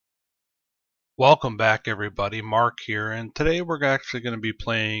Welcome back everybody, Mark here, and today we're actually going to be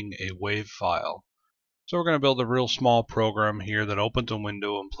playing a wave file. So we're going to build a real small program here that opens a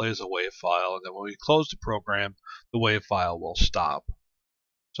window and plays a wave file, and then when we close the program, the wave file will stop.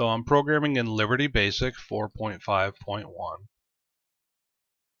 So I'm programming in Liberty Basic 4.5.1.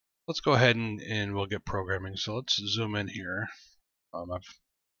 Let's go ahead and we'll get programming. So let's zoom in here. I'm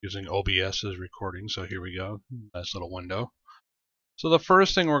using OBS as recording, so here we go. Nice little window. So the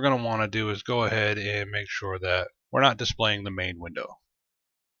first thing we're going to want to do is go ahead and make sure that we're not displaying the main window.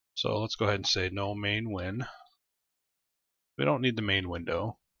 So let's go ahead and say no main win. We don't need the main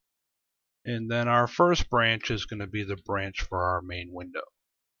window. And then our first branch is going to be the branch for our main window,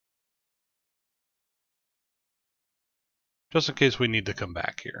 just in case we need to come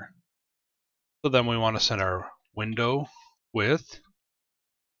back here. So then we want to set our window width,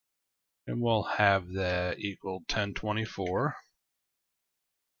 and we'll have that equal 1024.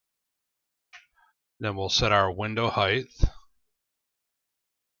 Then we'll set our window height.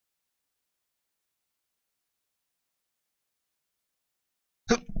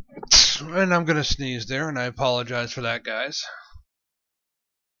 And I'm going to sneeze there, and I apologize for that, guys.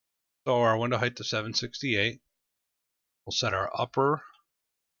 So our window height to 768. We'll set our upper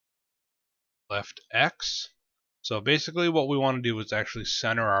left X. So basically what we want to do is actually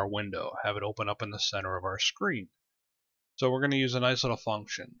center our window, have it open up in the center of our screen. So we're going to use a nice little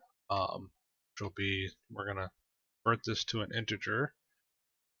function, which will be, we're going to convert this to an integer,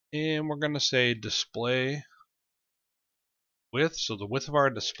 and we're going to say display width, so the width of our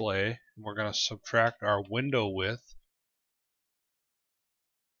display, and we're going to subtract our window width,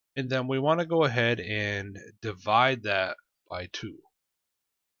 and then we want to go ahead and divide that by 2.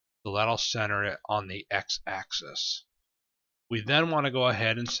 So that'll center it on the x-axis. We then want to go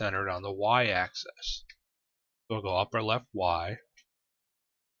ahead and center it on the y-axis. So we'll go upper left Y.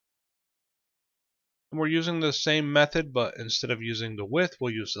 And we're using the same method, but instead of using the width,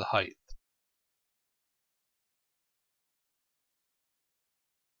 we'll use the height.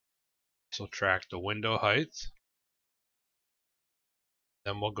 Subtract the window height.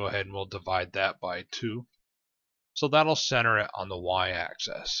 Then we'll go ahead and we'll divide that by 2. So that'll center it on the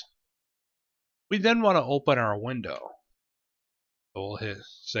y-axis. We then want to open our window. So we'll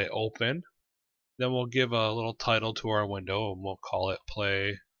say open. Then we'll give a little title to our window, and we'll call it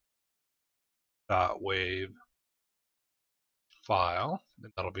play.wave file.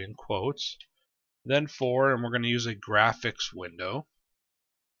 And that'll be in quotes. Then and we're going to use a graphics window.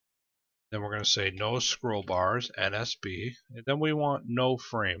 Then we're going to say no scroll bars, NSB. And then we want no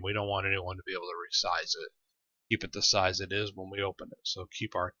frame. We don't want anyone to be able to resize it. Keep it the size it is when we open it. So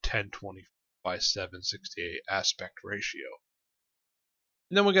keep our 1020 by 768 aspect ratio.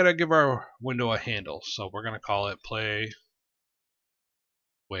 And then we got to give our window a handle. So we're going to call it Playwave.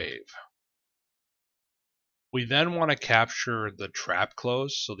 We then want to capture the trap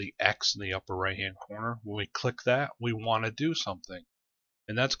close, so the X in the upper right hand corner. When we click that, we want to do something,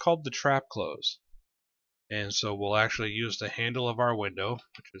 and that's called the trap close. And so we'll actually use the handle of our window,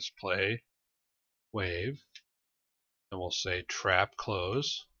 which is Playwave, and we'll say trap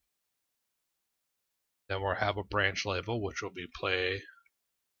close. Then we'll have a branch label, which will be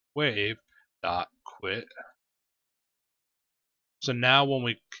Playwave.quit. So now when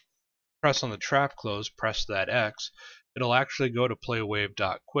we press on the trap close, press that X, it'll actually go to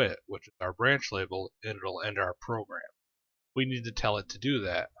Playwave.quit, which is our branch label, and it'll end our program. We need to tell it to do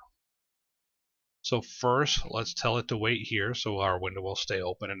that. So first, let's tell it to wait here so our window will stay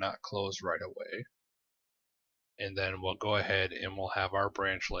open and not close right away. And then we'll go ahead and we'll have our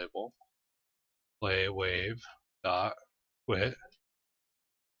branch label, Playwave.quit.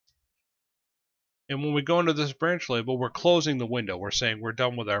 And when we go into this branch label, we're closing the window. We're saying we're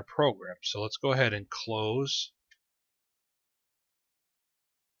done with our program. So let's go ahead and close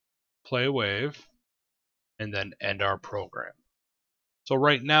Playwave and then end our program. So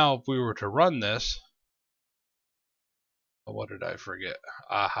right now, if we were to run this, what did I forget?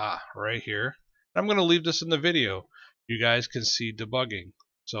 Aha, right here. I'm going to leave this in the video. You guys can see debugging.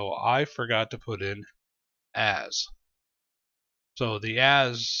 So I forgot to put in as. So the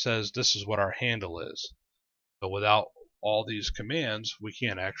as says this is what our handle is. But without all these commands, we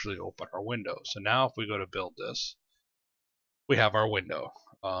can't actually open our window. So now if we go to build this, we have our window.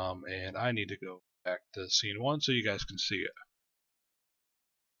 And I need to go back to scene 1 so you guys can see it.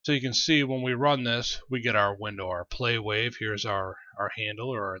 So you can see when we run this, we get our window, our Playwave. Here's our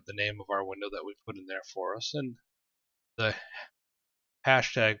handle, or the name of our window that we put in there for us. And the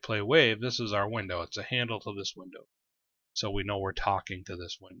hashtag Playwave, this is our window. It's a handle to this window. So we know we're talking to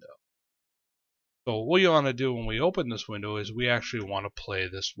this window. So what we want to do when we open this window is we actually want to play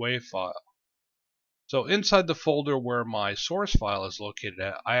this wave file. So inside the folder where my source file is located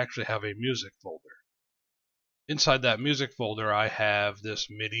at, I actually have a music folder. Inside that music folder, I have this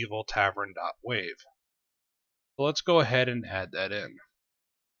medieval tavern.wave. So let's go ahead and add that in.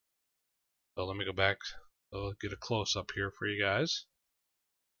 So let me go back, so get a close up here for you guys.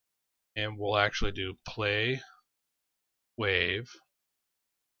 And we'll actually do play wave.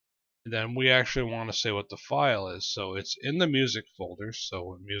 And then we actually want to say what the file is. So it's in the music folder.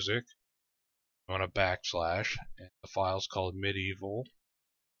 So music, I'm going to backslash, and the file is called medieval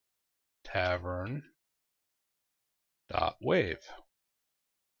tavern.wave.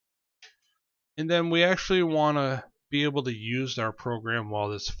 And then we actually want to be able to use our program while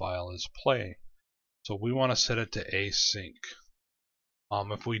this file is playing. So we want to set it to async.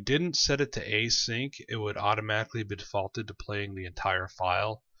 If we didn't set it to async, it would automatically be defaulted to playing the entire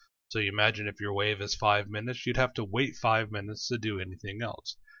file. So you imagine if your wave is 5 minutes, you'd have to wait 5 minutes to do anything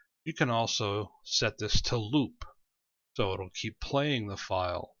else. You can also set this to loop, so it'll keep playing the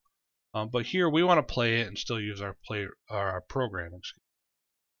file. But here we want to play it and still use our program.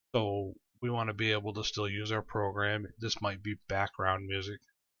 So we want to be able to still use our program. This might be background music.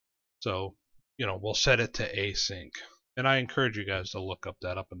 So, we'll set it to async. And I encourage you guys to look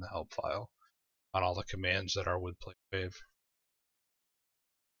that up in the help file on all the commands that are with Playwave.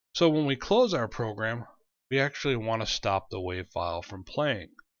 So when we close our program, we actually want to stop the wave file from playing.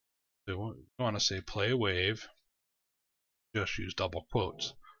 So we want to say play wave, just use double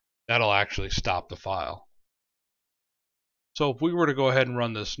quotes. That'll actually stop the file. So if we were to go ahead and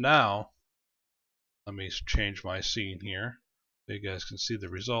run this now, let me change my scene here so you guys can see the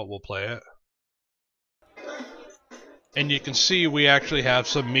result. We'll play it. And you can see we actually have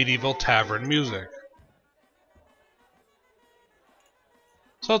some medieval tavern music.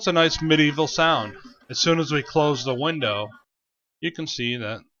 So it's a nice medieval sound. As soon as we close the window, you can see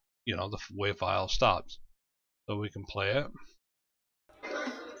that, the wave file stops. So we can play it.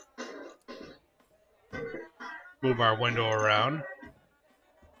 Move our window around.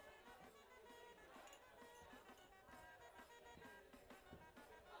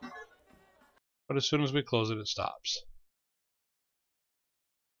 But as soon as we close it, it stops.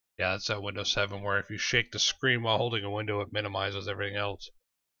 Yeah, that's that Windows 7 where if you shake the screen while holding a window, it minimizes everything else.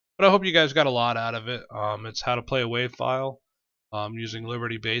 But I hope you guys got a lot out of it. It's how to play a wave file using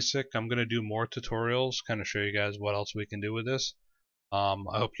Liberty Basic. I'm going to do more tutorials, kind of show you guys what else we can do with this. I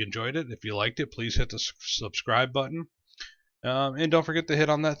hope you enjoyed it. If you liked it, please hit the subscribe button. And don't forget to hit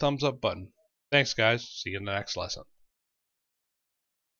on that thumbs up button. Thanks, guys. See you in the next lesson.